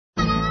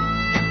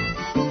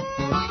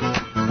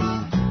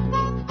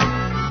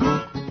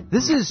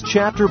This is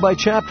Chapter by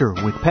Chapter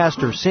with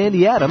Pastor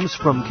Sandy Adams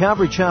from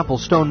Calvary Chapel,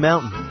 Stone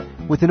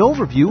Mountain. With an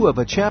overview of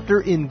a chapter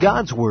in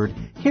God's Word,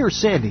 here's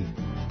Sandy.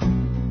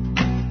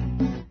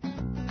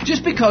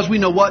 Just because we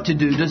know what to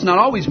do does not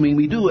always mean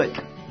we do it.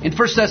 In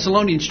 1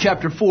 Thessalonians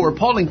chapter 4,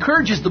 Paul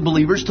encourages the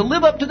believers to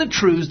live up to the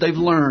truths they've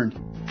learned.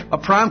 A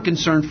prime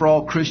concern for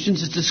all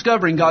Christians is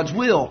discovering God's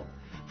will.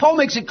 Paul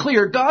makes it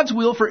clear God's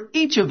will for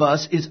each of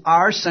us is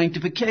our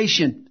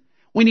sanctification.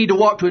 We need to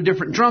walk to a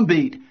different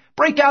drumbeat,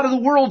 break out of the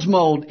world's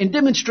mold, and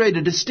demonstrate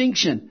a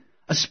distinction,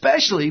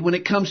 especially when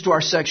it comes to our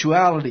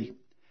sexuality.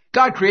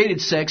 God created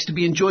sex to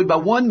be enjoyed by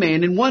one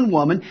man and one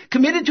woman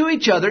committed to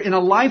each other in a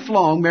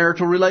lifelong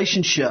marital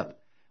relationship.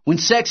 When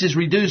sex is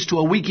reduced to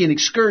a weekend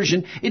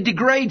excursion, it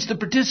degrades the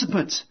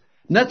participants.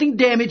 Nothing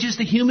damages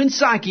the human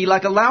psyche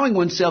like allowing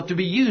oneself to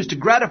be used to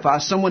gratify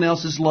someone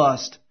else's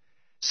lust.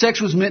 Sex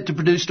was meant to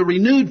produce a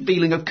renewed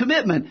feeling of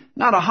commitment,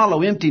 not a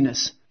hollow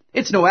emptiness.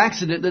 It's no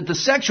accident that the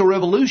sexual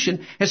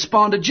revolution has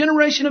spawned a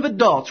generation of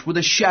adults with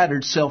a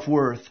shattered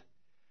self-worth.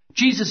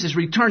 Jesus is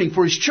returning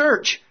for His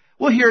church.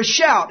 We'll hear a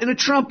shout and a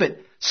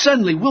trumpet.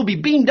 Suddenly we'll be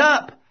beamed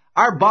up.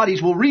 Our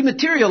bodies will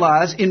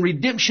rematerialize in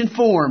redemption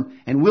form,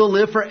 and we'll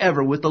live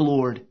forever with the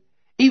Lord.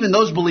 Even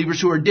those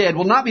believers who are dead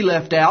will not be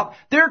left out.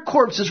 Their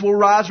corpses will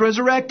rise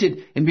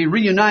resurrected and be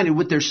reunited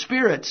with their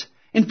spirits.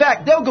 In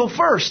fact, they'll go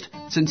first,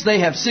 since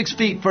they have 6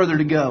 feet further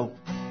to go.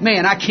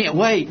 Man, I can't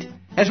wait.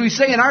 As we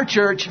say in our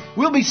church,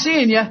 we'll be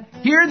seeing you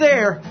here,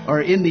 there, or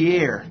in the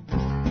air.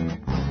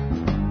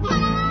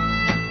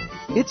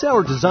 It's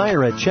our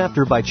desire at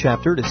Chapter by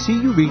Chapter to see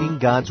you reading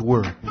God's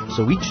Word.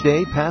 So each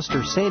day,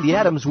 Pastor Sandy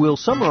Adams will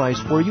summarize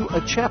for you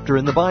a chapter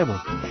in the Bible.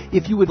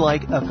 If you would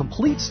like a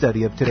complete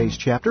study of today's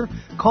chapter,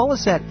 call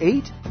us at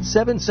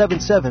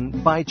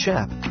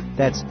 8777-BY-CHAP.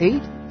 That's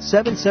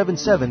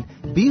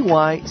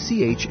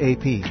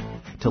 8777-BY-CHAP.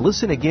 To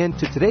listen again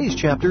to today's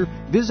chapter,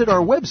 visit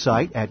our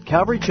website at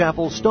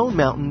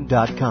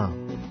calvarychapelstonemountain.com.